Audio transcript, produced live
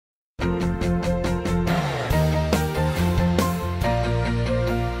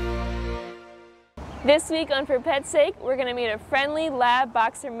This week on For Pet's Sake, we're going to meet a friendly lab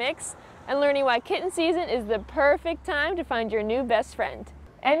boxer mix and learning why kitten season is the perfect time to find your new best friend.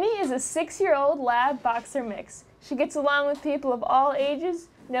 Emmy is a 6-year-old lab boxer mix. She gets along with people of all ages,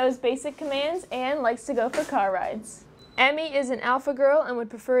 knows basic commands, and likes to go for car rides. Emmy is an alpha girl and would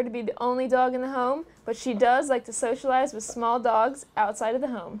prefer to be the only dog in the home, but she does like to socialize with small dogs outside of the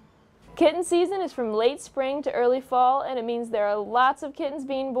home. Kitten season is from late spring to early fall, and it means there are lots of kittens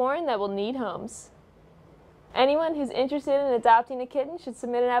being born that will need homes. Anyone who's interested in adopting a kitten should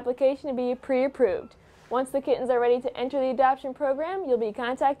submit an application to be pre-approved. Once the kittens are ready to enter the adoption program, you'll be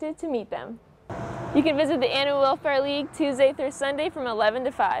contacted to meet them. You can visit the Animal Welfare League Tuesday through Sunday from 11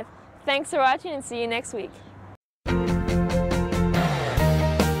 to 5. Thanks for watching and see you next week.